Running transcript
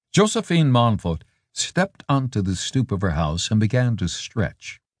Josephine Montfort stepped onto the stoop of her house and began to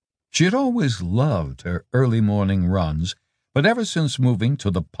stretch. She had always loved her early morning runs, but ever since moving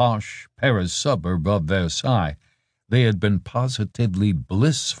to the posh Paris suburb of Versailles, they had been positively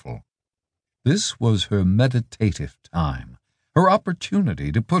blissful. This was her meditative time, her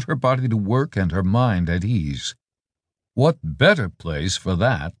opportunity to put her body to work and her mind at ease. What better place for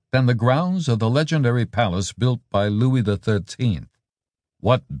that than the grounds of the legendary palace built by Louis XIII?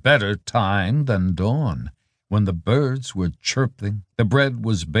 What better time than dawn, when the birds were chirping, the bread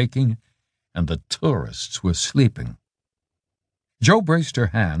was baking, and the tourists were sleeping? Jo braced her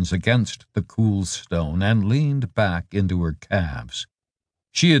hands against the cool stone and leaned back into her calves.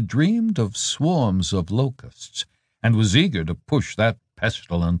 She had dreamed of swarms of locusts, and was eager to push that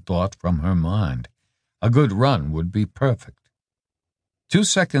pestilent thought from her mind. A good run would be perfect. 2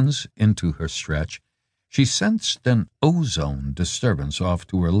 seconds into her stretch, she sensed an ozone disturbance off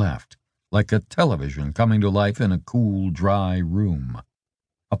to her left, like a television coming to life in a cool, dry room.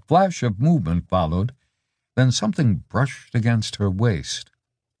 A flash of movement followed, then something brushed against her waist.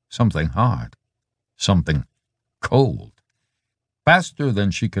 Something hard. Something cold. Faster than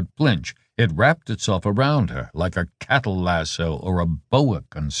she could flinch, it wrapped itself around her like a cattle lasso or a boa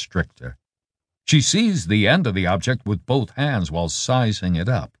constrictor. She seized the end of the object with both hands while sizing it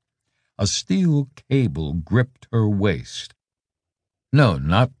up. A steel cable gripped her waist. No,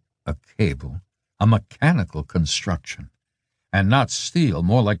 not a cable, a mechanical construction. And not steel,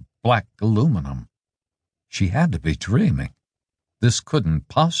 more like black aluminum. She had to be dreaming. This couldn't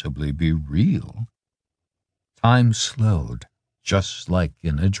possibly be real. Time slowed, just like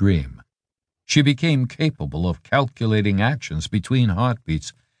in a dream. She became capable of calculating actions between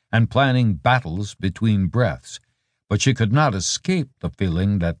heartbeats and planning battles between breaths, but she could not escape the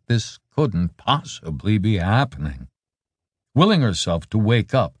feeling that this couldn't possibly be happening. Willing herself to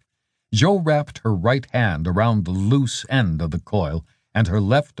wake up, Jo wrapped her right hand around the loose end of the coil and her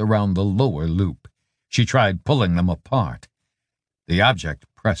left around the lower loop. She tried pulling them apart. The object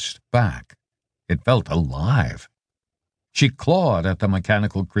pressed back. It felt alive. She clawed at the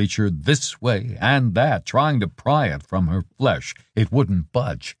mechanical creature this way and that, trying to pry it from her flesh. It wouldn't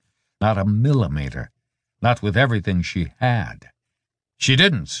budge. Not a millimeter. Not with everything she had. She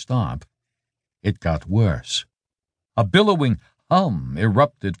didn't stop. It got worse. A billowing hum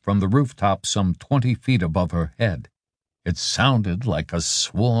erupted from the rooftop some 20 feet above her head. It sounded like a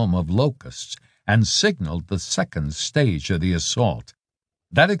swarm of locusts and signaled the second stage of the assault.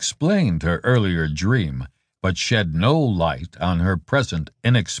 That explained her earlier dream, but shed no light on her present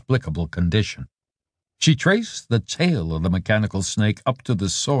inexplicable condition. She traced the tail of the mechanical snake up to the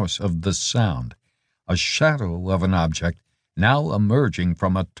source of the sound, a shadow of an object now emerging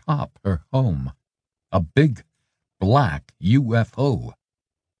from atop her home. A big, black UFO.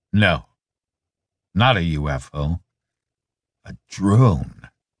 No, not a UFO. A drone.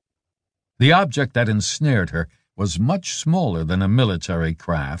 The object that ensnared her was much smaller than a military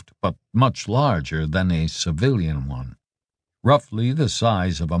craft, but much larger than a civilian one. Roughly the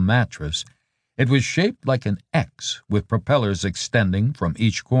size of a mattress, it was shaped like an X with propellers extending from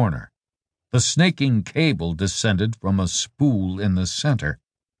each corner. The snaking cable descended from a spool in the center.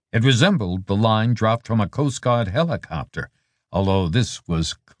 It resembled the line dropped from a Coast Guard helicopter, although this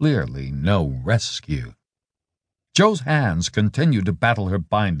was clearly no rescue. Jo's hands continued to battle her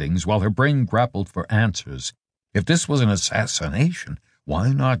bindings while her brain grappled for answers. If this was an assassination,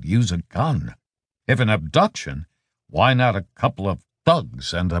 why not use a gun? If an abduction, why not a couple of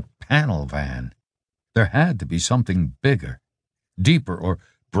thugs and a panel van? There had to be something bigger, deeper or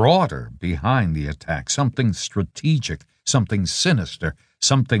broader behind the attack, something strategic, something sinister,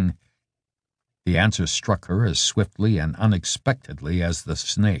 something... The answer struck her as swiftly and unexpectedly as the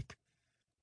snake.